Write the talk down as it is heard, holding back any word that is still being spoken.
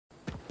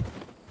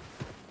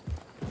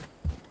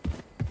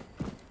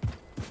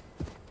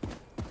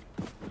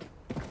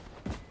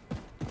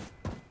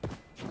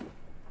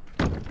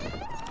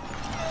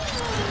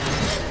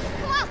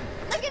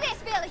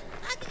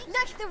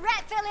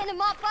rat fell into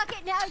my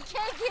bucket, now he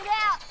can't get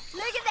out.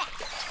 Look at that.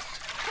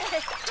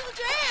 He'll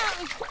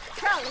drown.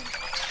 Probably.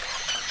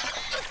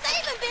 Well,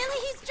 save him, Billy.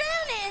 He's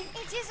drowning.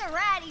 It's just a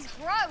rat. He's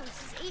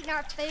gross. He's eating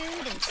our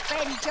food and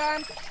spreading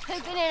germs,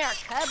 pooping in our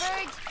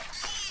cupboards.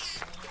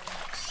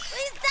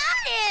 He's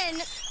dying.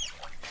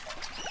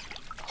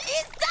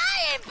 He's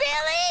dying,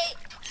 Billy.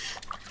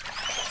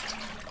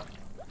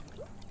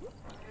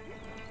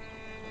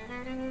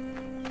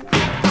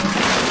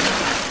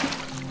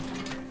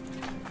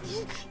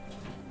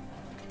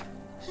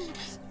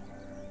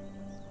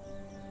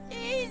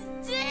 He's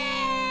dead!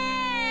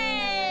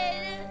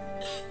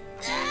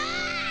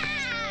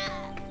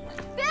 Ah!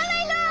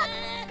 Billy, look!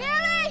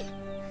 Billy!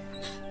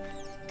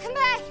 Come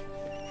back!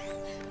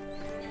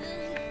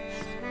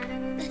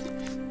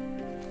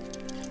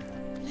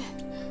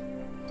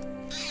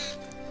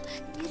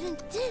 You done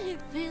did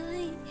it,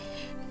 Billy.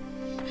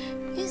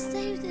 You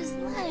saved his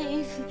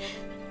life.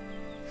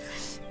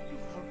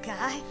 Oh,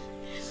 Guy.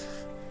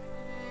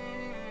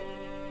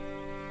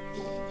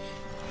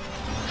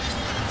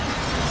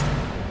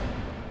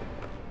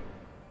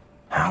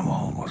 How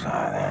old was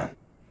I then?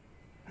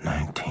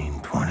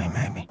 19, 20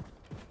 maybe?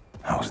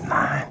 I was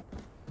 9,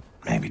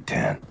 maybe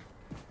 10.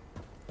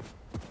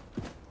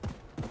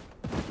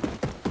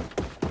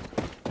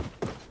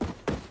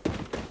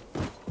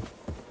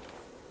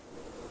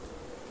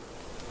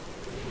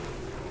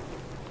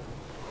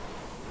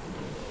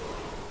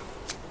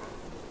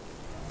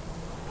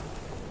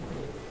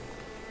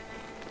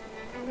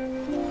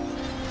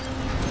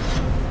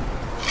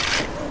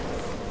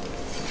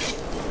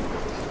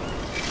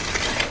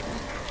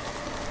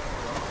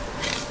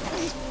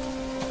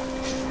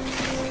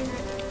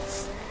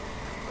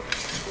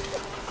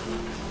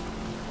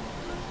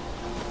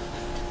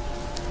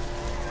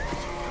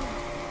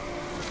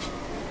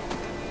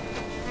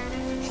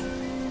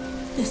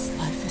 This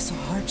life is a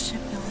hardship,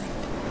 Billy.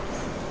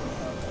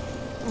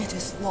 It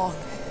is long,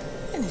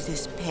 and it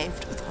is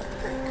paved with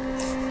heartbreak.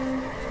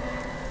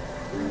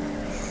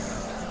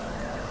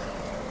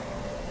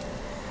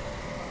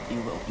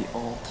 You will be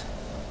old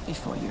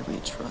before you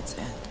reach road's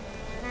end.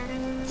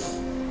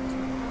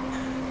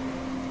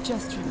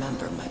 Just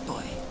remember, my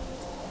boy,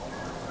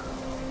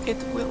 it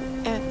will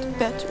end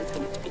better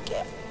than it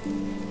began.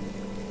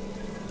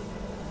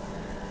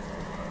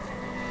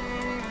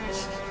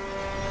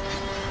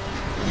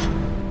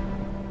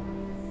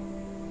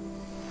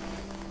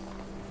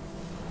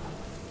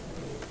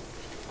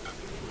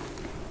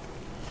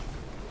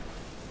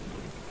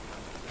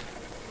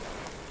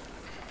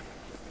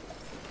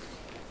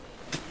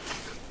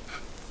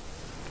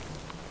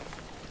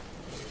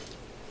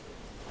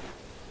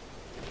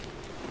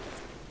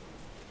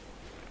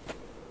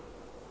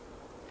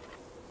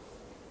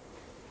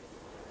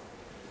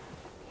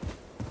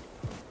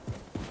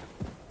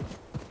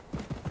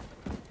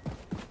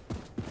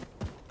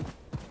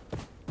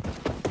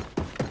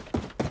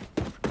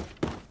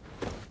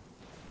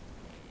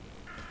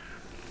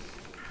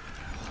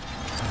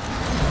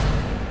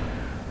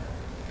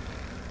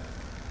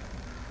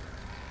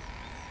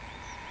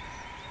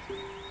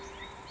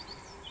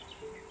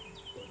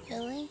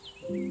 Billy?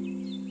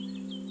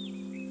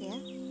 Yeah?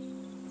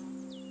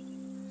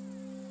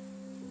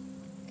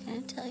 Can I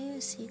tell you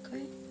a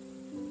secret?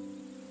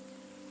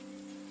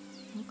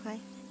 Okay.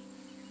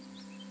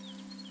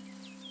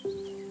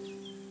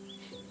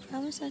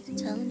 Promise not to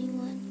tell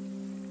anyone.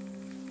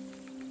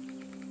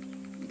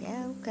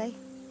 Yeah, okay.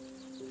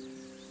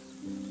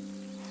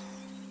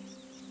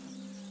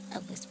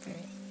 I'll whisper it.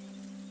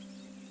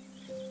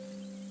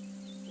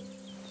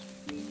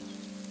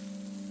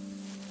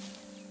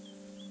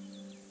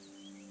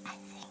 I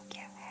think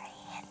you're very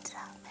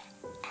handsome,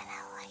 and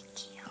I like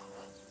you.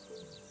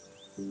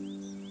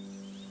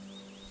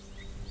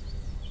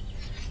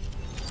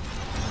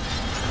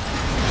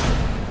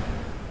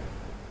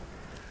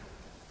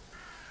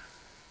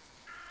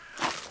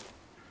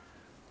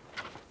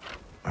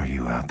 Are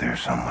you out there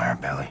somewhere,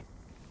 Billy?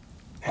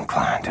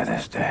 Inclined to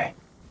this day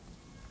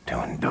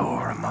to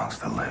endure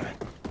amongst the living?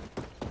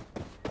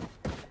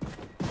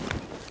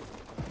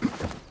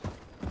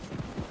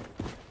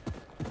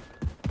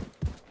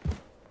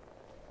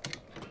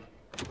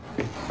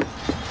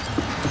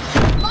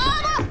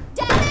 Mama!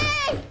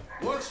 Daddy!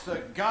 What's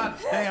the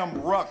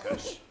goddamn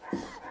ruckus?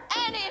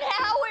 Annie and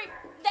Howie,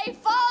 they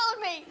followed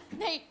me.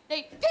 They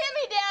pinned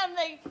me down.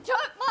 They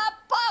took my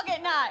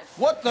pocket knife.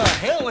 What the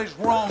hell is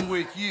wrong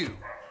with you?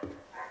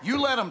 You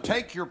let them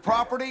take your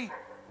property,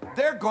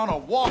 they're gonna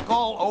walk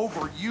all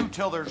over you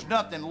till there's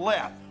nothing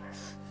left.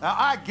 Now,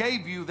 I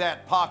gave you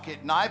that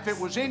pocket knife. It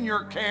was in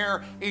your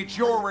care. It's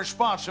your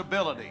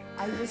responsibility.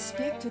 I will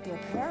speak to their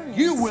parents.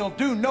 You will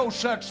do no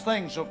such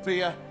thing,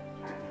 Sophia.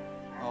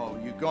 Oh,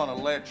 you gonna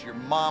let your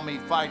mommy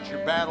fight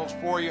your battles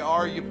for you,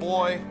 are you,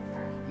 boy?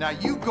 Now,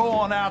 you go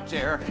on out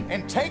there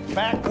and take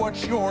back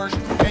what's yours,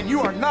 and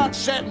you are not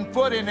setting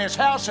foot in this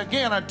house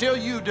again until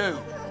you do.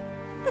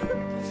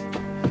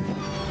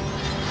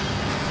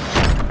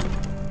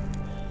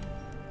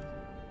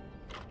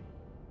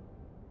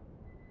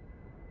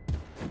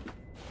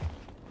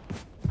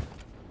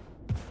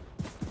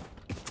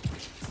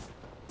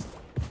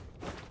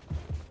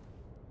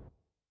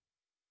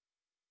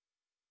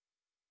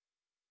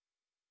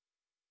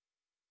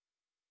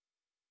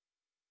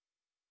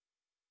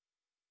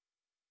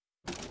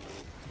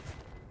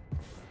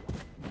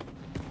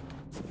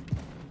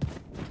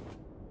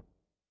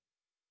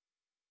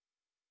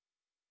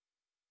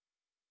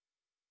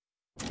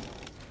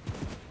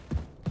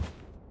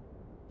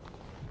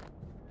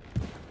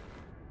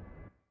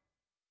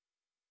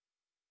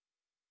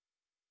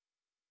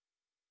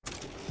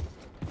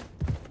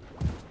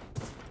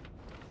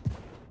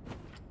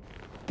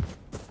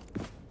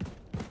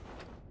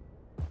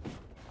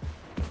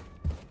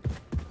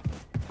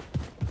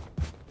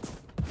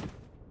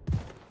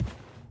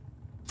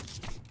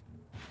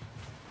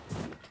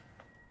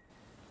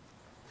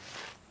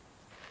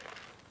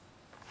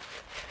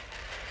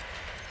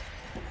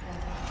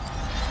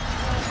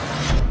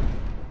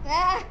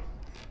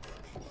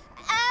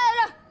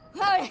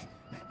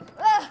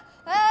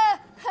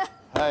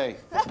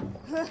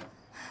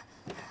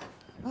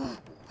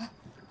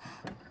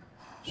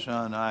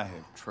 Son, I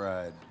have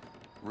tried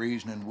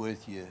reasoning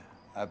with you.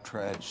 I've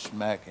tried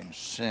smacking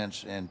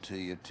sense into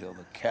you till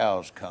the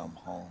cows come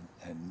home,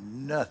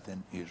 and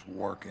nothing is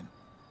working.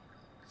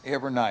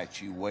 Every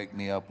night you wake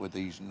me up with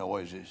these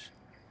noises.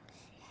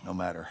 No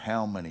matter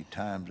how many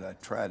times I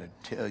try to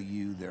tell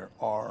you there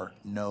are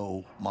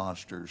no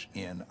monsters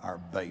in our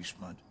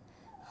basement.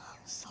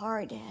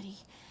 Sorry, Daddy.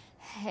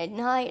 At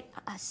night,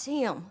 I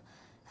see them.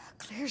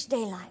 Clear as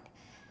daylight.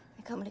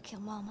 They're coming to kill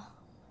Mama.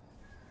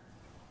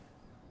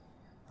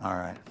 All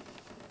right.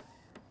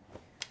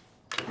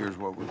 Here's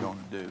what we're gonna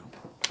do.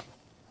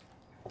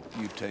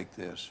 You take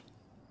this.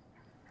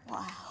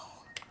 Wow.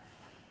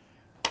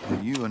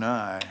 Now, you and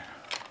I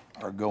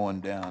are going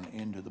down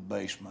into the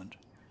basement,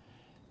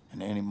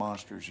 and any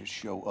monsters that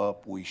show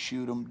up, we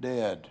shoot them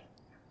dead,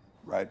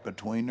 right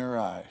between their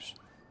eyes.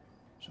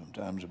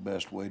 Sometimes the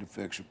best way to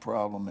fix a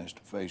problem is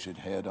to face it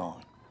head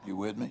on. You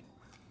with me?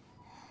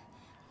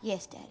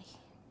 Yes, Daddy.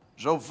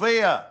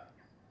 Sophia,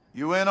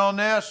 you in on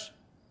this?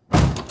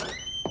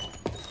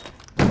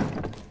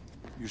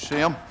 You see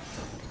them?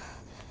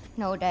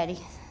 No, Daddy.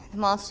 The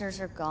monsters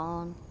are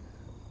gone.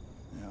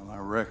 Yeah, I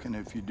reckon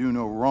if you do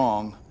no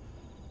wrong,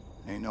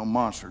 ain't no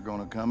monster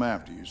gonna come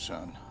after you,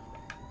 son.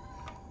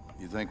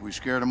 You think we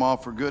scared them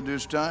off for good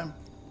this time?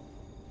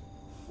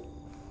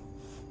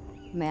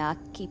 May I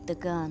keep the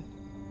gun?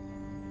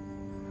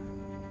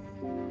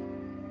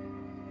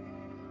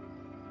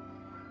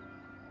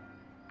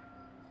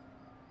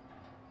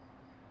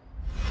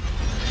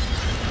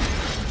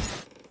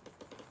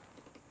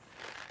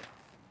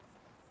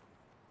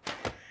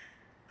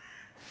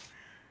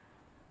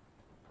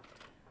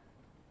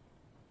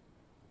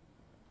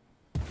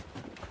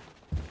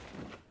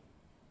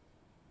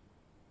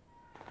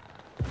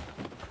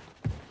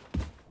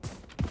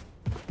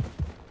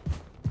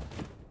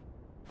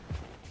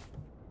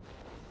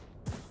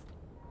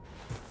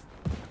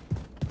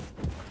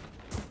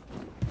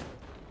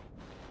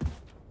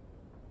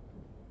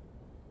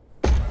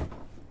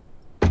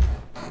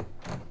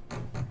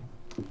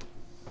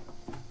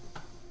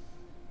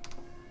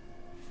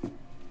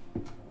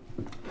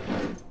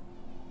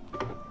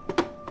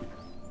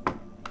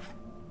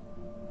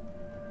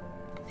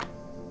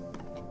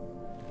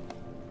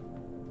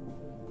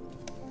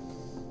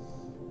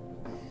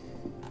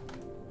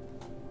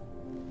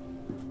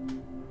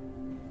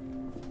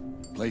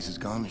 Place is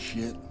gone to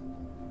shit.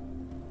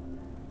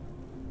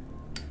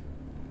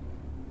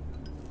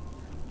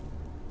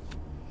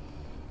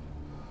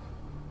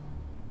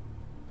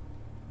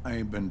 I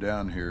ain't been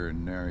down here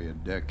in nary a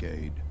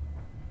decade.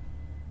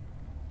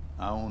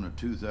 I own a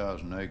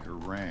 2,000-acre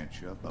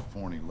ranch up by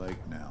Forney Lake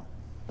now.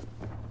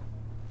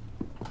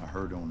 I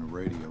heard on the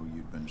radio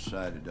you'd been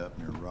sighted up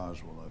near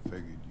Roswell. I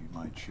figured you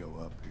might show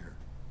up here.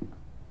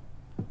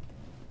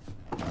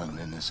 Running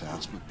in this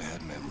house with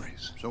bad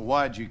memories. So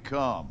why'd you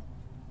come?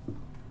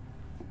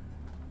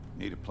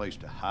 Need a place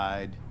to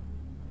hide?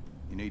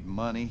 You need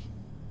money?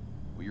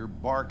 Well, you're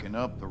barking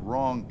up the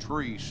wrong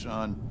tree,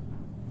 son.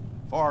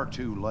 Far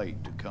too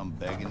late to come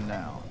begging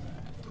now.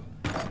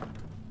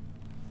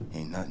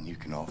 Ain't nothing you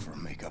can offer to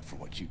make up for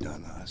what you've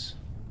done to us.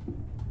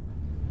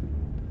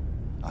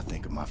 I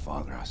think of my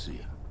father, I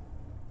see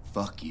a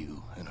fuck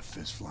you and a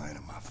fist flying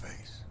in my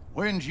face.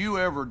 When'd you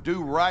ever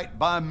do right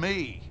by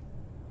me?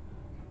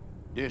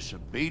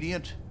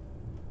 Disobedient,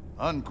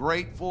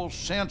 ungrateful,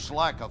 sense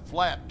like a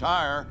flat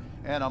tire,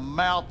 and a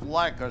mouth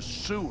like a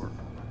sewer.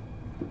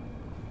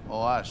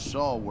 Oh, I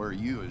saw where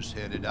you was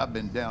headed. I've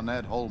been down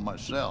that hole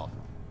myself.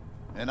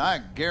 And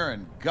I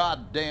guarantee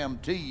goddamn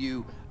to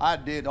you, I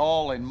did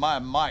all in my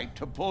might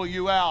to pull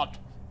you out.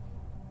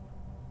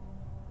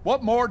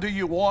 What more do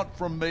you want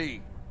from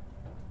me?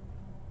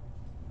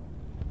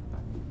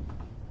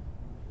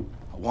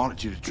 I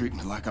wanted you to treat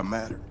me like I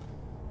mattered.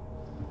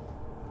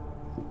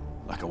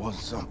 Like I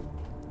wasn't some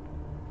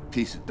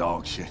piece of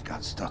dog shit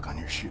got stuck on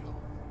your shoe.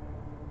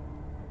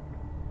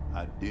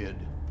 I did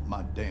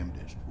my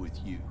damnedest with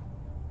you.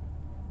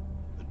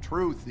 The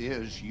truth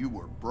is, you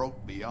were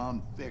broke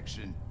beyond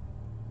fixing.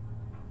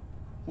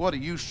 What are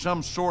you,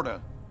 some sort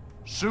of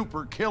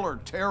super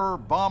killer terror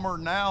bomber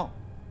now?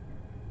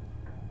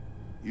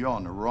 You're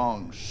on the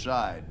wrong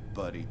side,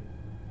 buddy.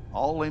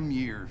 All them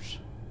years,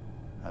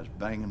 I was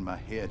banging my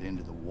head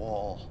into the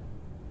wall,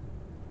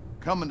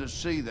 coming to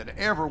see that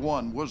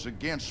everyone was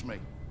against me.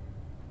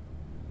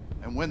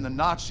 And when the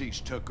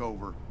Nazis took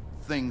over,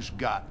 things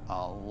got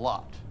a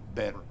lot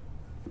better.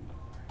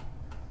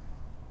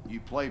 You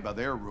play by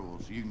their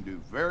rules, you can do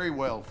very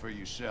well for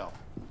yourself.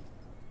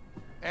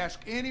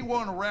 Ask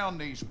anyone around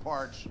these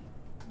parts.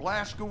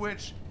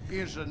 Blazkowicz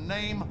is a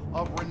name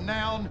of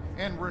renown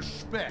and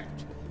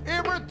respect.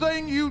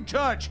 Everything you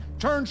touch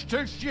turns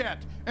to shit,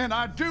 and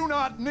I do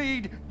not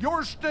need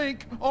your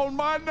stink on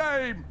my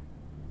name.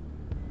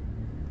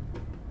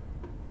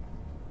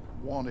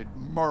 Wanted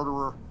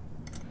murderer.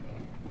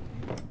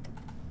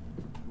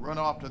 Run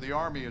off to the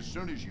army as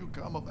soon as you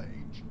come of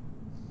age.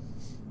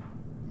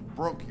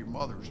 Broke your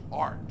mother's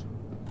heart.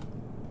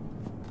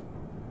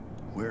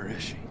 Where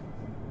is she?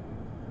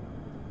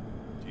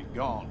 She's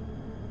gone.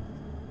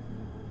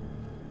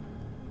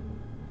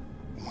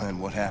 Glenn,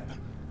 what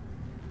happened?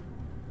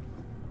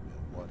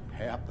 What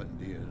happened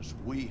is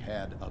we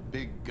had a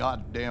big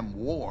goddamn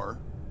war,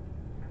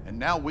 and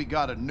now we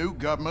got a new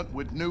government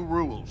with new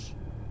rules.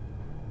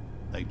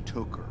 They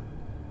took her.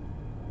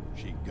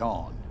 She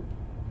gone.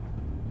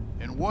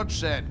 And what's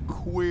that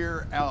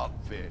queer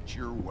outfit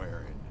you're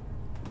wearing?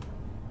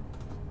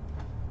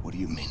 What do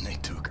you mean they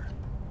took her?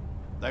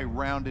 They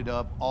rounded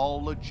up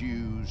all the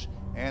Jews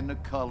and the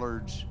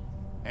coloreds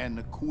and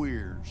the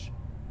queers.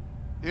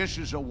 This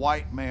is a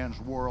white man's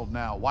world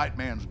now. White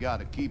man's got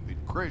to keep it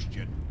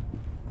Christian.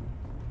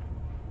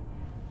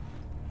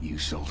 You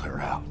sold her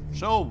out.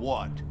 So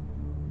what?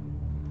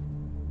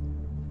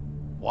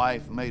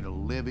 Wife made a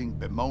living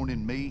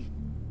bemoaning me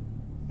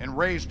and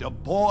raised a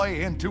boy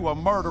into a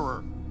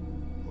murderer.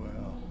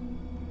 Well,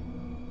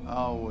 I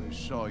always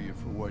saw you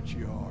for what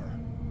you are.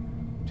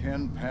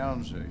 10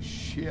 pounds of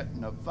shit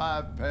in a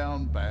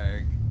 5-pound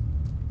bag.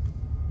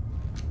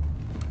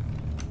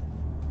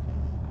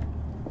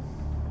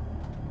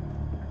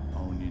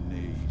 On your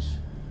knees.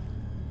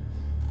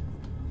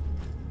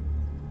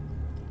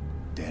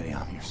 Daddy,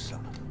 I'm your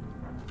son.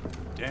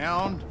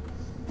 Down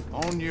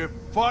on your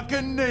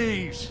fucking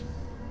knees.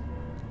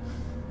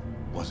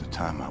 Was a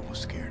time I was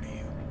scared of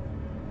you.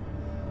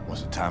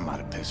 Was a time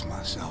I'd have pissed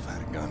myself,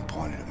 had a gun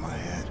pointed at my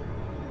head.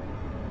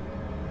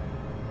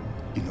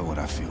 You know what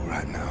I feel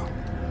right now?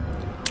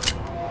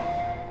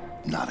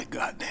 Not a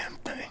goddamn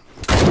thing.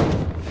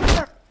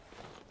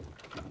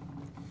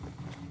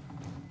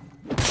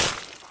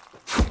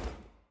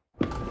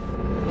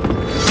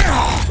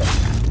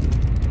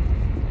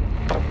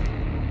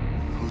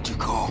 Who'd you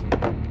call?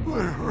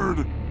 I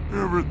heard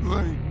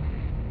everything.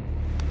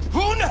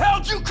 Who in the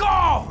hell'd you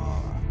call?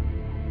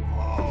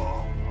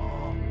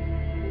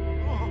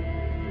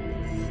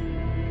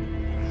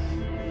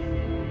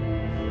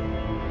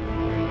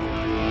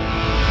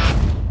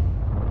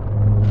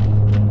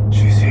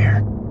 She's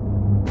here.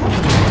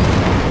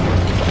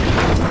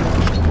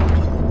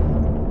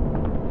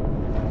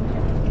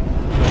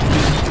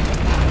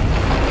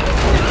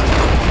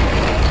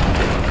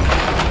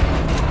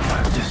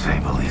 Let's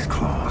disable these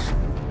claws.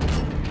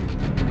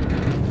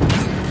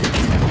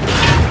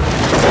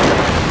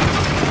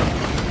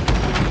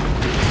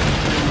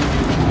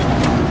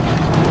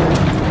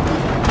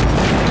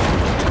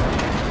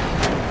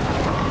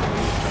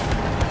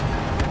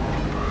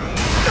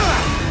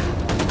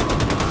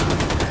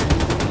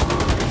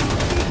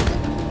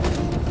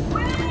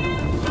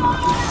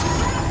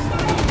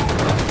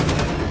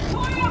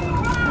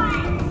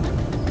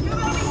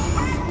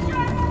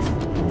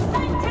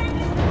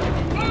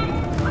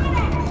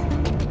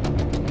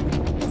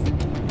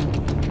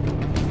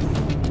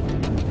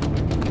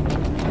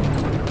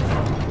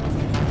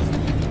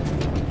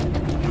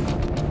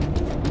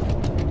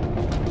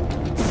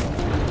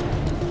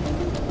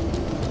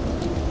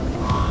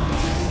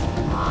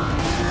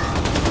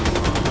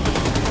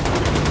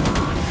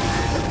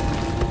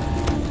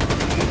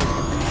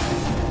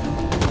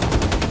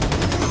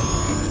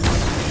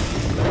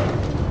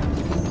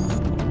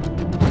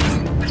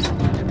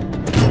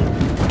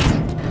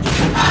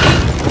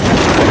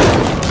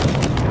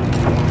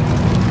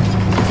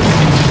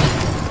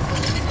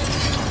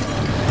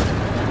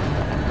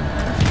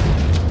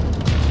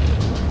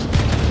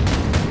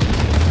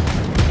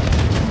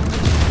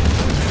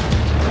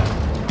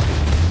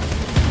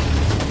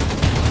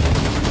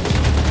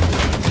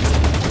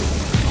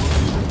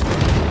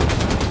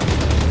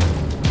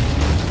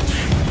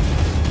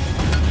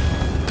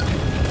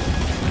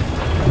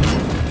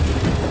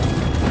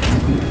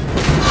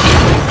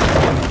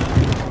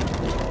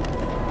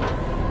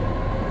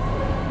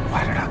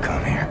 Why did I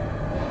come here?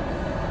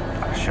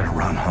 I should have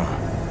run home.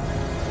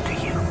 To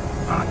you,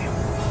 Anya.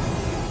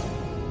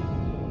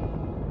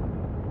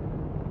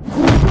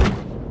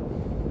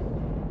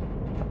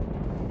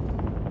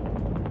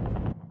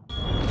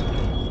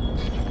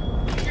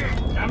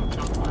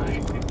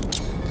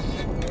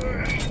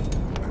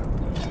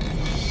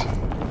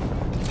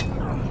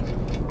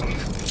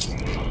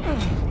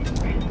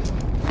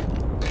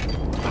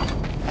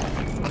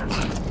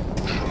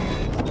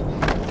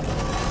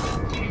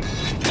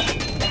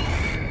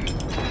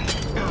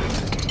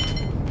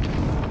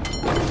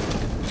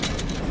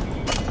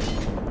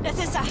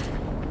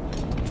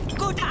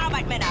 Gute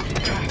Arbeit, Männer.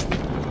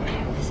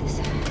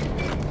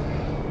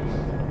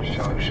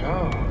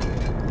 Schau.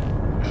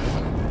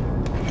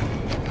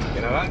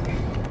 General?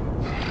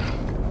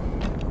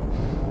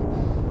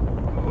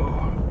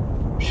 Oh,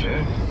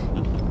 schön.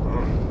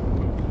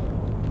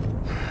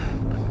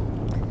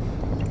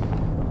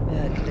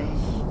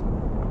 Wirklich.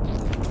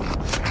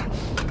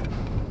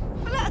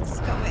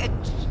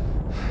 Platzkowitsch.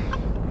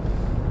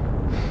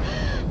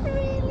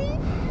 Really?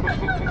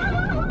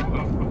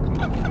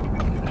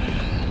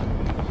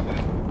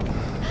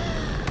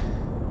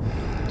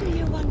 Do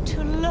you want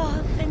to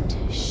love and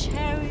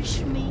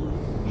cherish me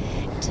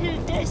till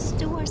death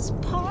do us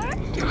part?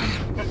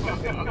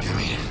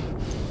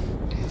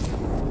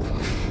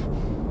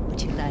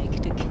 Would you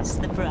like to kiss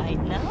the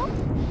bride now?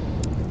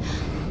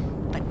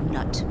 But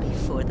not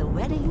before the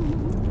wedding.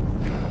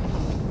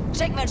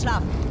 Schicken wir in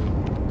Schlaf.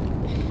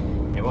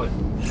 Jawohl.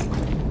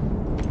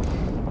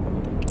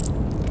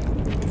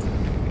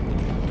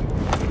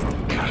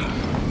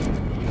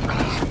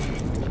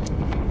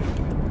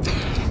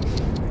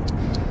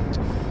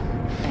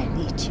 I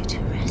need you to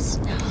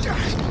rest now.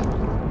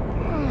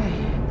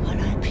 While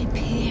I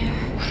prepare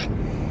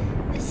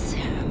the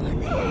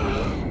ceremony.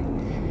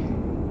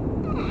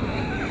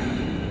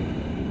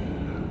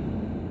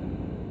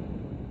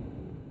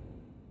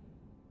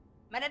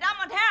 Meine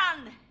Damen und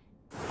Herren,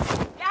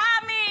 wir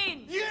haben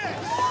ihn!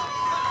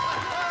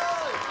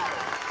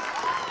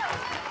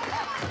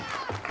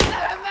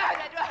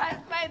 Du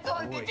hast meinen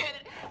Sohn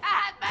getötet! Er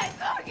hat meinen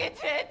Sohn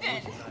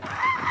getötet!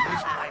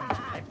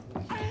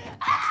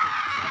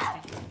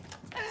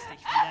 Lass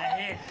dich wieder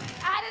hin.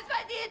 Er hat es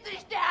verdient zu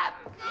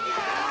sterben!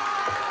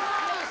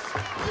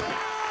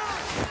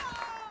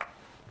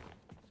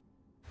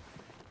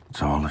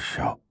 It's all a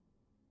show.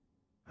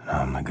 And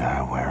I'm the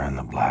guy wearing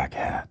the black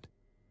hat.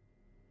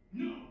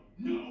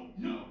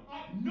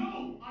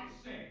 No, I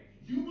say!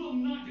 You will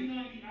not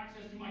deny me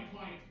access to my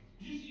client.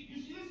 You see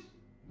this?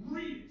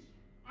 Read it.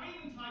 I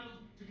am entitled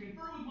to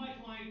confer with my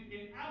client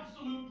in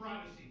absolute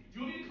privacy. Do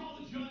you want me to call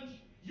the judge?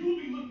 You will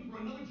be looking for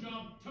another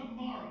job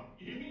tomorrow.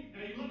 You hear me?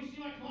 Now, you let me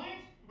see my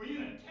client, or are you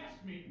gonna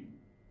test me?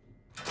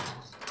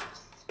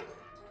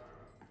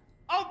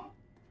 Oh!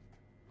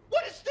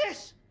 What is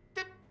this?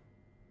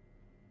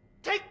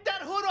 Take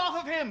that hood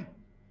off of him!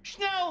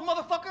 Schnell,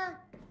 motherfucker!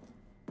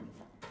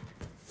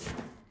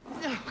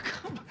 Oh,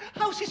 come on.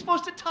 How's he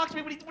supposed to talk to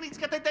me when he's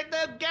got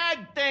that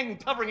gag thing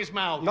covering his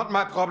mouth? Not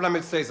my problem,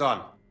 it stays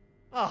on.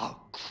 Oh,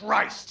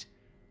 Christ!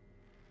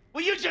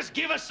 Will you just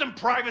give us some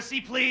privacy,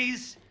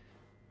 please?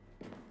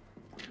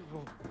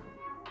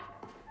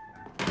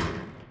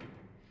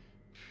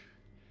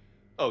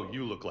 Oh,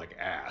 you look like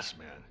ass,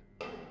 man.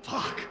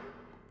 Fuck.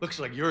 Looks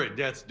like you're at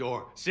death's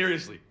door.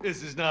 Seriously,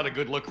 this is not a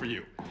good look for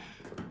you.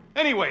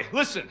 Anyway,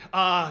 listen,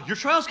 your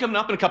trial's coming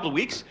up in a couple of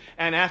weeks,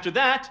 and after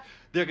that,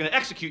 they're gonna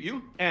execute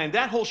you, and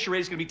that whole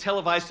charade is gonna be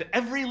televised to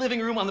every living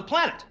room on the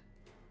planet.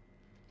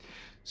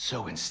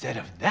 So instead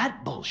of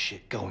that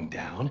bullshit going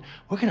down,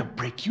 we're gonna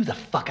break you the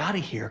fuck out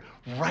of here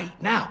right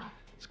now.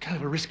 It's kind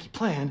of a risky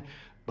plan,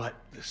 but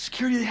the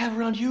security they have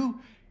around you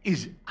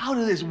is out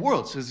of this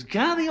world, so it's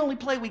kind of the only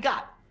play we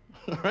got,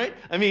 all right?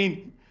 I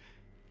mean,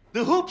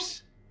 the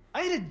hoops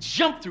I had to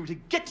jump through to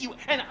get to you,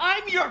 and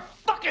I'm your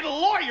fucking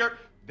lawyer.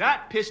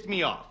 That pissed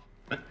me off.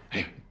 But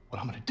hey, what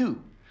I'm gonna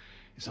do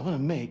is I'm gonna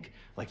make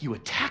like you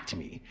attacked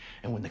me,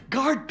 and when the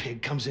guard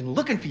pig comes in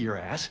looking for your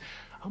ass,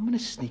 I'm gonna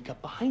sneak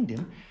up behind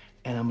him,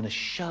 and I'm gonna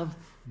shove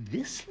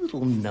this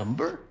little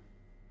number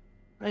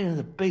right into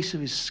the base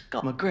of his skull.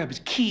 I'm gonna grab his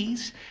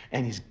keys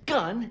and his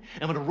gun,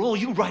 and I'm gonna roll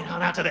you right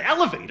on out to the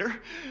elevator,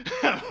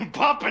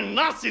 popping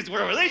Nazis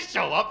wherever they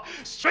show up,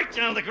 straight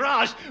down to the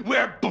garage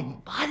where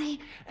Bombati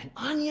and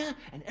Anya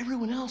and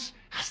everyone else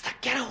has the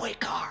getaway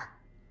car.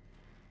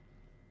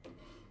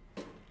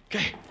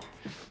 Okay,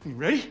 you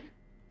ready?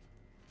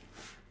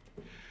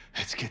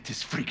 Let's get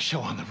this freak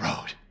show on the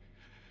road.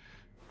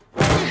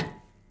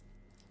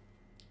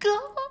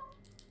 Go.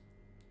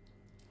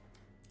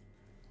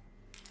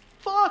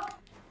 Fuck.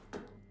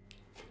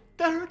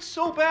 That hurts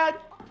so bad.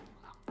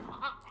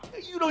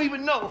 You don't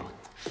even know.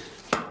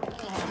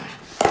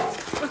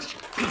 Let's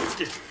beat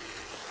this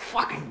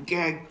fucking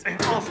gag thing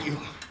off you.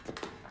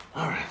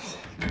 All right.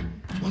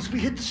 Once we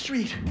hit the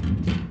street,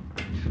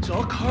 it's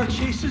all car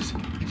chases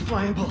and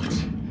flying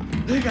bullets.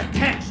 They got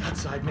tanks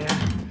outside, man.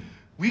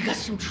 We got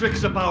some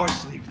tricks up our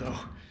sleeve, though.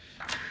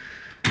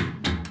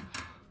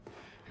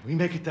 If we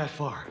make it that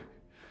far,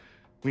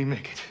 we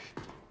make it.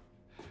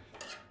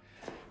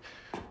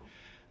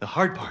 The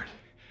hard part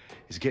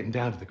is getting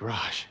down to the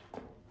garage.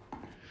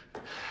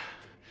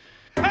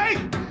 Hey!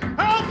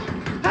 Help!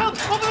 Help!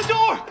 Open the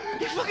door!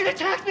 He fucking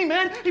attacked me,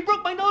 man! He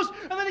broke my nose,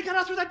 and then he got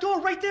out through that door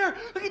right there!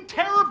 Fucking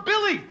Terror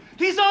Billy!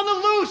 He's on the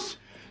loose!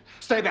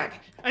 Stay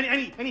back! And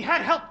he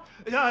had help!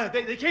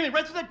 They came in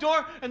right through that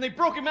door, and they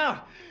broke him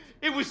out.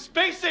 It was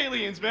space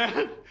aliens,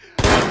 man!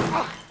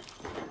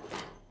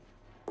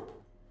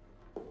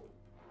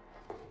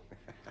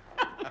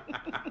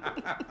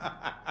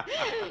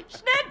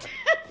 Schnitt!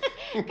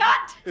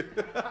 Cut!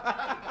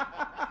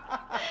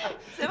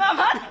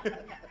 Zimmermann,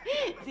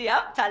 Sie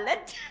haben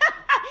Talent.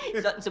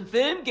 Sie sollten zum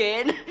Film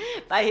gehen,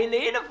 bei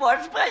Helene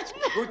vorsprechen.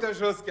 Guter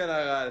Schuss,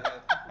 General.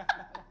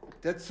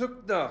 Der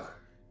zuckt noch.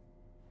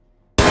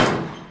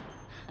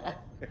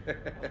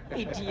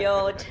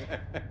 Idiot.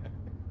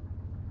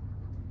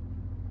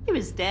 He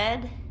was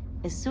dead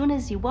as soon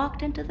as you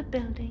walked into the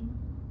building.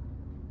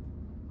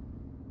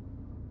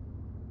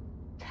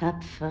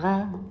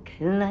 Tapferer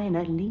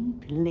kleiner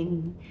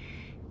Liebling,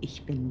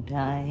 ich bin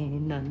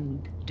dein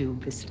und du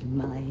bist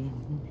mein.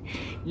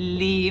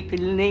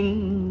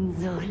 Liebling,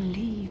 so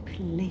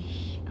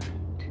lieblich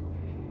und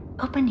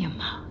open your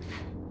mouth.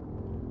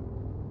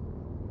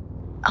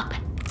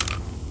 Open.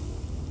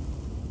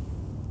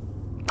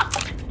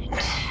 Open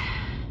it.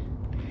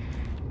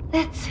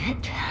 That's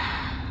it.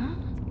 Huh?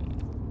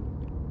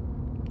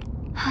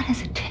 How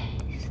does it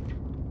taste?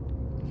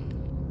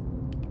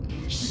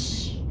 Shh.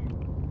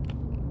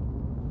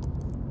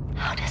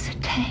 How does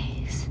it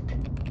taste?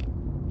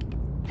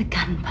 The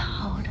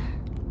gunpowder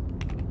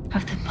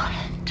of the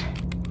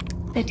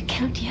bullet that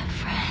killed your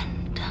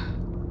friend.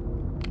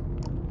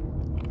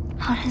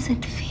 How does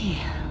it feel?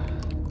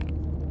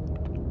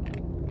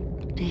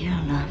 Do you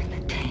love the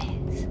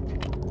taste?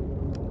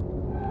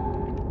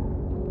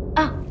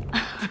 Oh,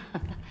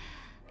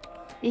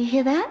 you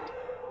hear that?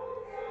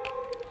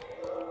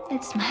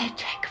 It's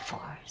magic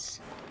force.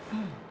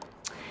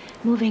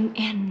 Moving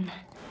in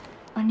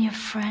on your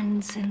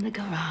friends in the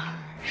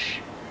garage.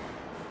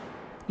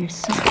 You're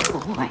so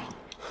boy.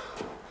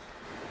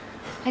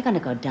 I'm gonna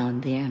go down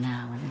there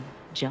now and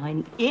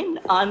join in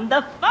on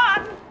the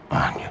fun.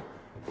 Anya,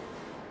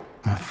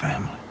 my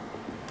family.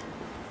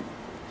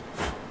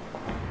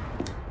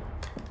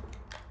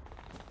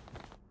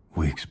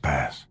 Weeks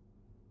pass,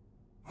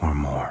 or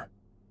more.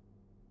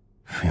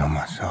 Feel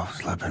myself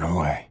slipping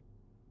away.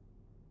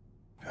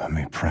 Got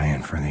me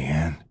praying for the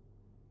end.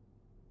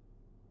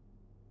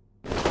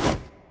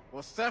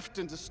 For theft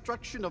and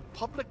destruction of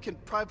public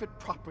and private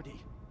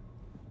property,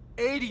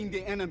 aiding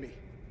the enemy,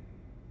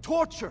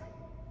 torture,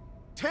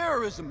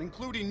 terrorism,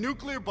 including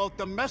nuclear, both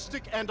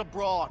domestic and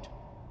abroad,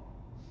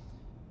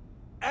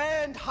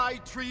 and high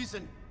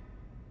treason.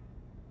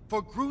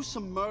 For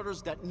gruesome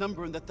murders that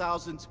number in the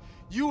thousands,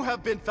 you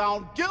have been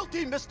found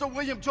guilty, Mr.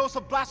 William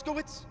Joseph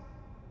Blazkowicz.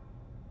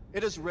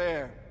 It is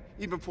rare,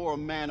 even for a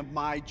man of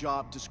my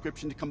job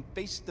description, to come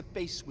face to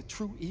face with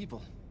true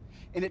evil.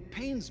 And it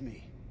pains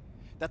me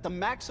that the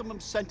maximum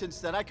sentence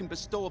that I can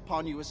bestow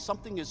upon you is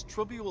something as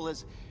trivial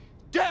as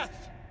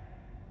death!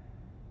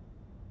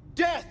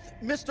 Death,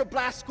 Mr.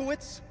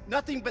 Blazkowicz!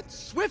 Nothing but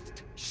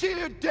swift,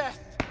 sheer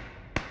death!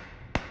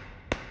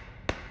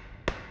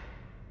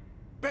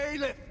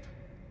 Bailiff!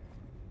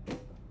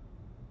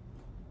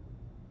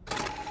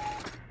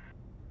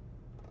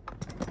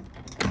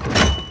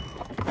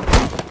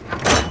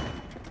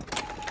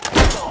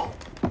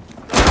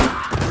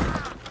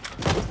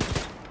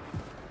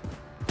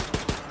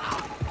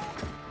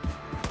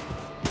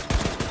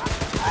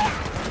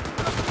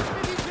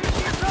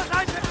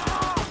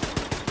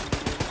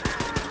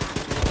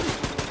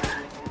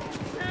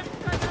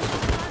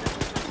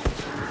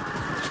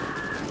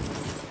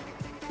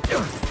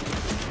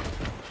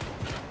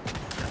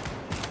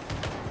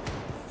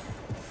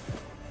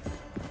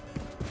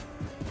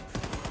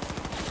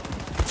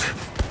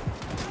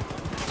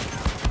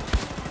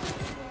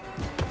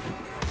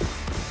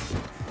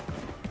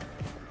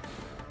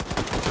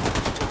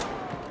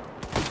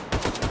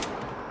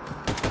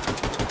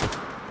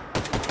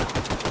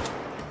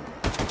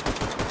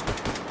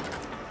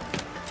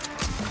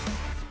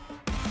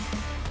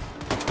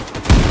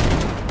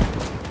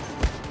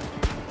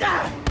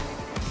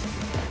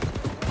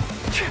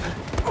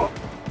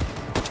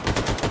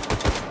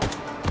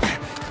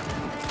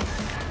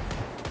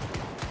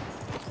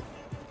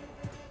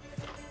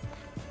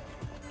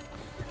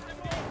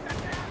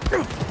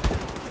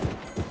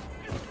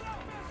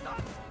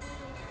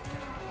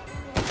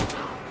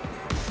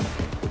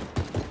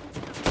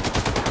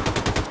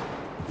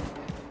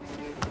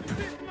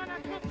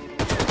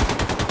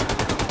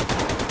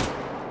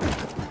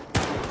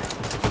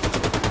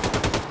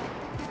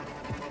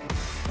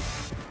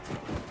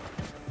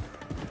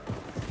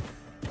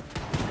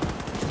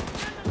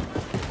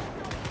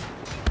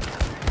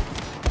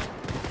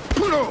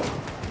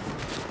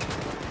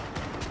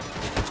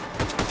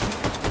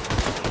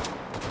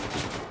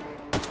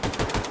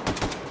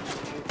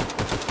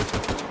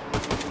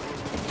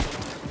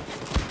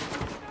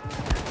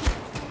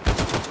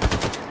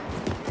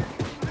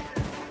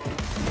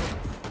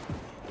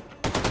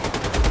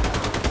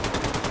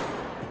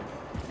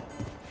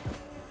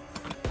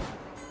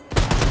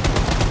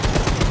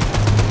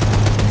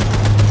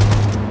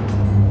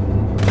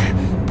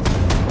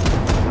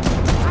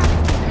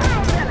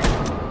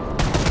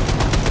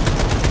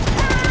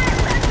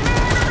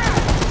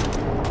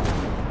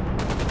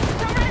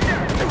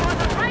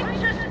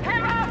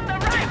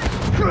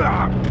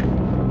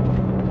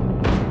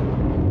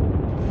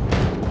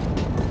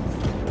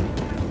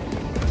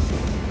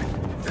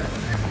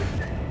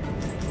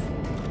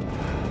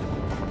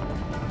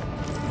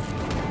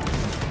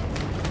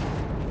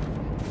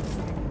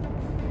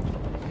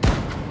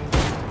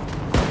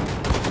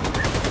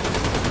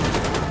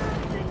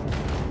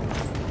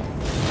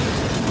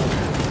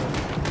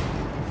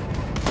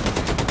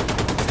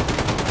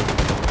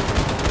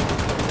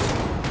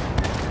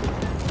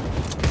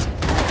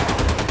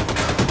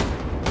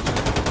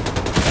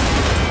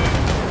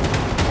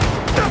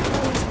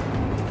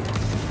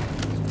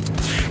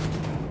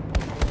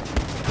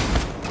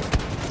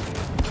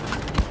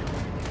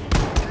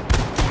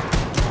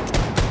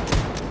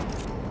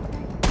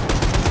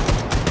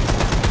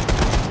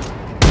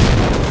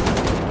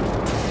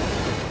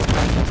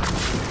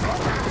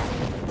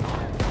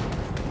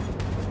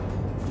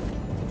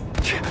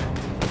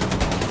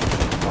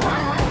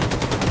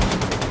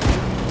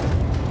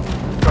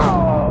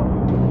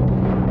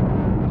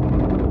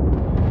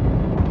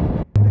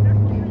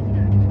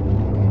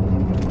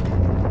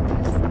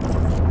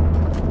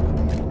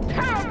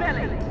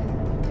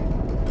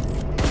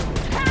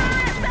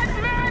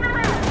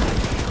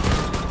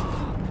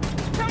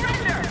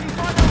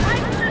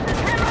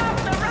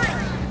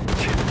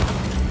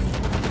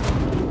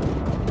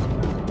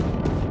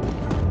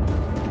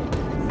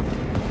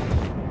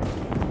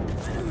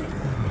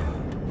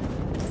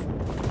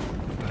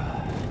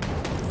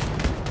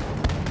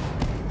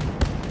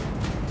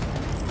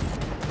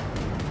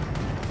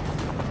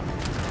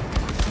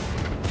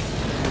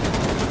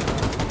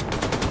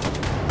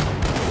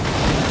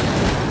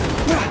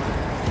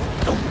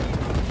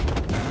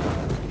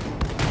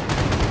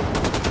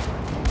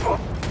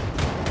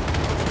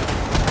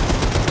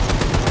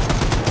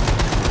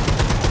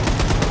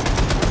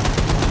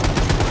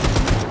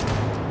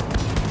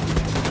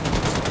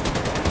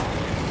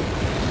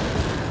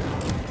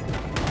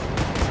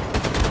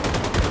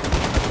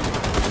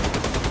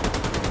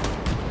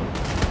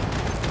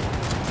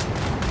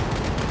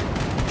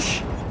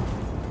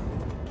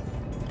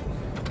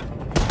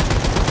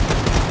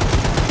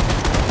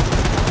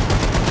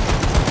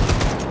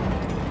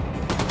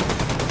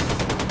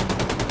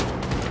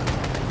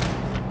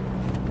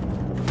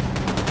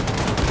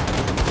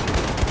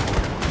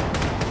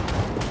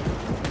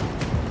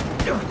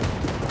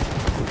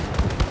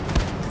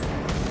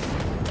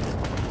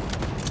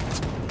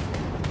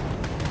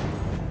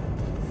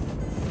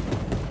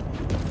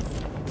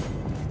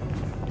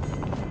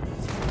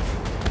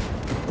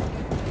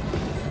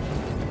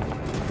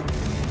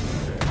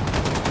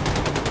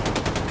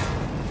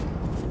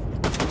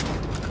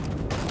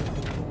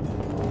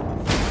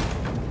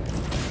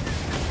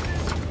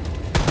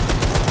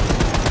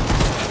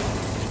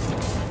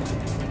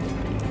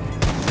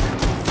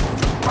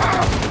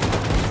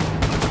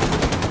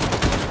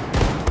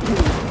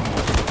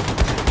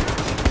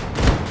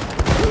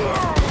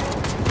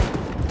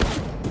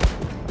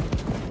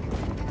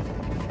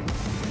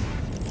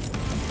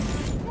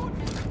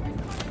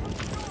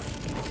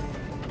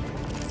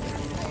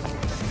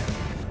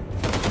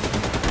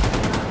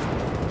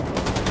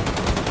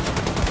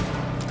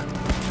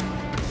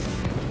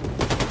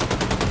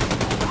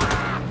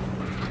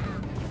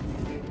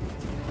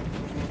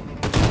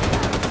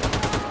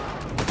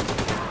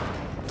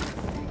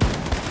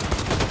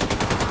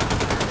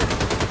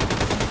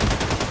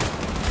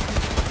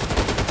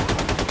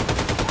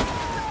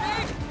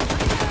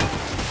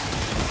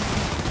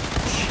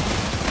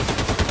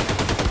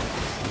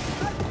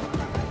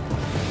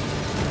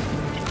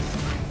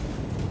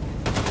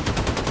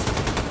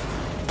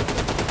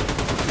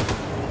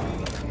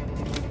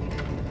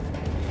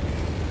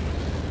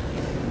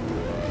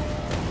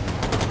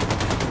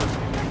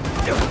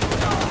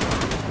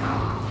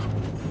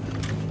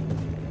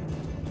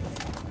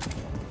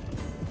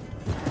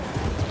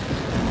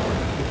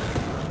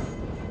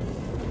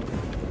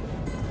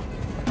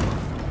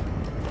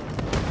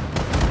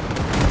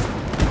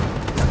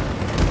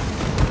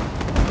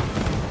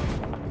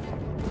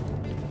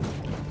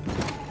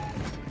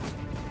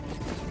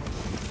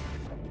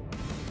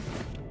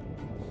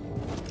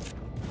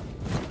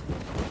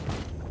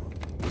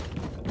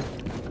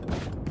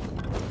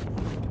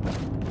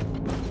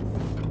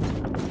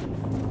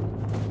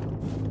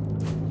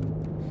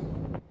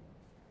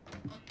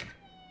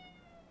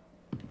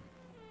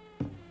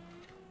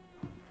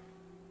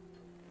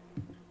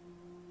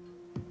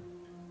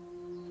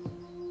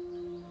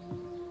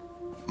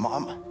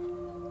 Mama.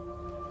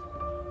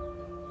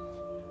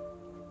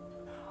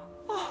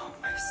 Oh,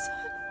 my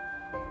son.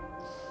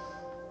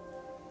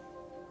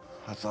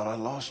 I thought I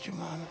lost you,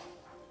 Mama.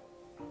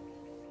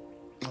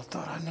 I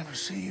thought I'd never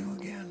see you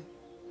again.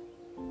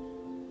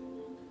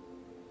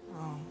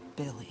 Oh,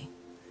 Billy.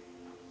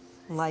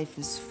 Life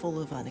is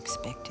full of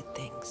unexpected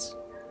things.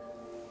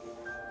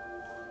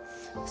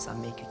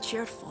 Some make you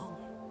cheerful,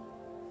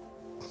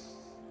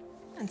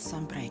 and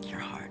some break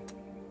your heart.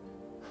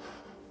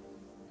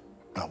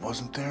 I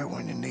wasn't there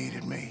when you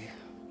needed me.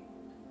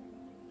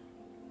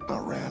 I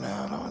ran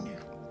out on you.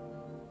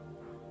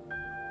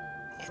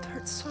 It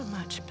hurts so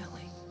much,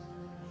 Billy.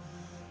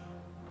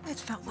 It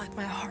felt like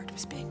my heart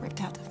was being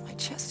ripped out of my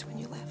chest when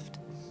you left.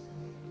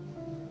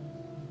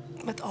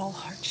 But all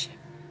hardship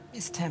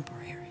is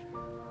temporary.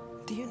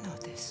 Do you know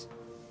this?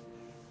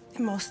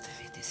 Most of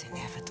it is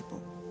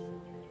inevitable.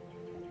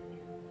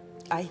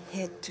 I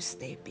had to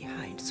stay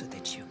behind so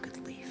that you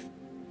could leave.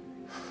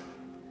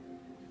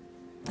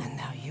 And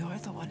now you're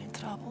the one in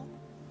trouble.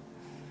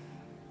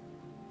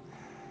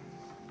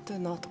 Do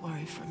not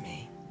worry for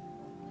me.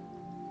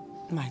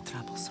 My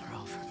troubles are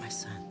over, my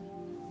son.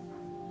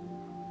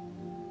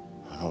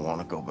 I don't want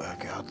to go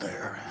back out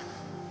there.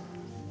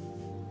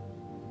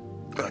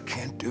 I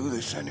can't do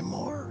this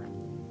anymore.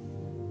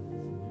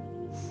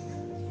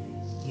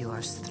 You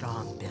are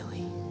strong,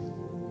 Billy.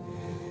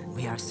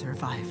 We are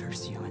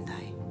survivors, you and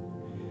I.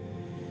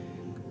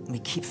 We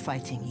keep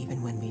fighting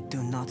even when we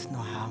do not know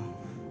how.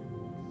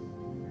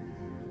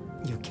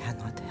 You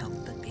cannot help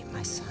but be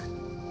my son.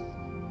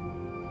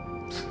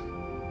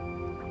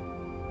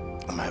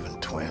 I'm having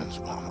twins,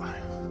 Mama.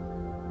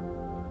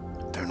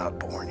 They're not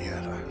born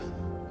yet. I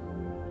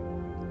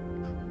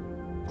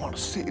want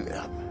to see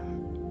them.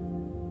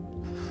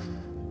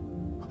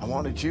 I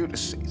wanted you to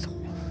see them.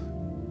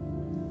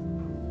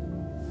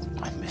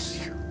 I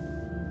miss you.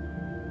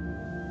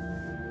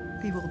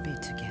 We will be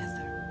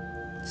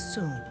together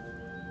soon.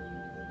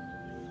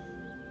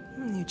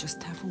 You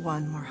just have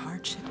one more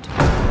hardship to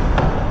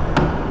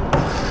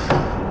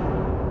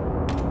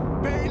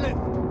Bailiff!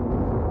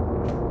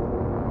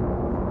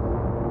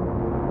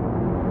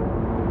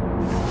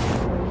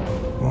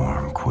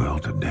 Warm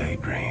quilted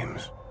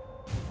daydreams.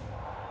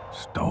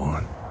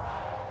 Stolen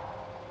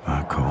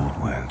by cold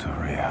winds of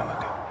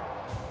reality.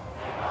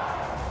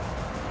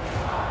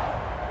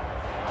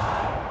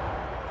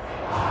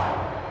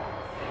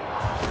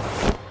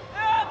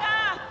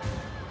 Bürger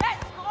des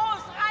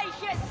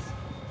Großreiches,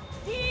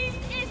 dies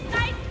ist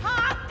ein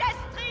Tag des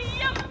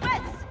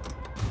Triumphes.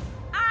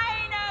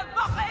 Eine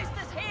Woche ist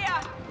es her,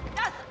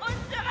 dass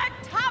unsere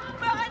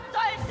tapferen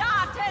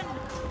Soldaten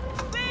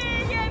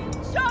William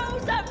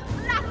Joseph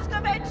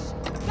Blazkowicz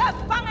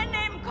gefangen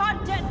nehmen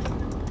konnten.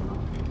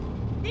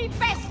 Die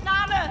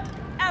Festnahme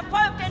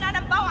erfolgte in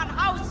einem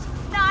Bauernhaus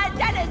nahe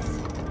Dallas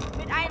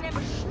mit einem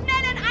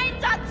schnellen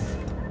Einsatz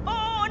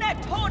ohne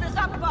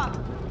Todesopfer.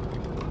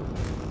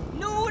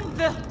 Nun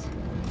wird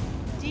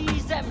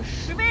diesem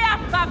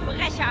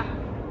Schwerverbrecher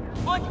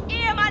und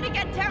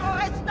ehemaligen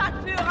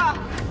Terroristenanführer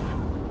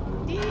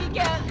die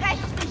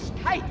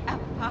Gerechtigkeit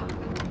erfahren,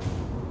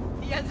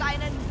 die er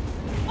seinen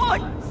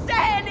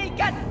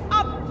unzähligen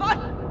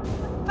Opfern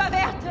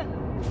verwehrte.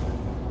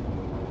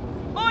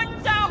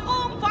 Unser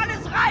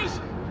ruhmvolles Reich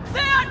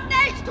wird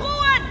nicht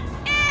ruhen,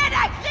 ehe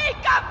der Krieg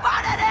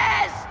gewonnen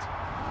ist!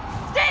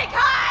 Sieg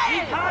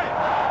heil! Sieg heil!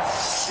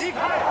 Sieg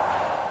heil!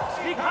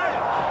 Sieg heil!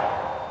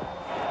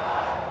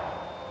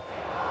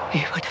 We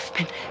would have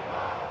been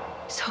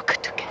so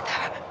good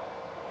together.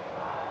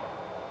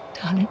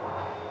 Darling,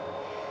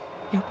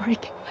 you're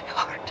breaking my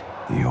heart.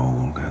 The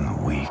old and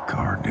the weak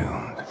are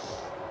doomed.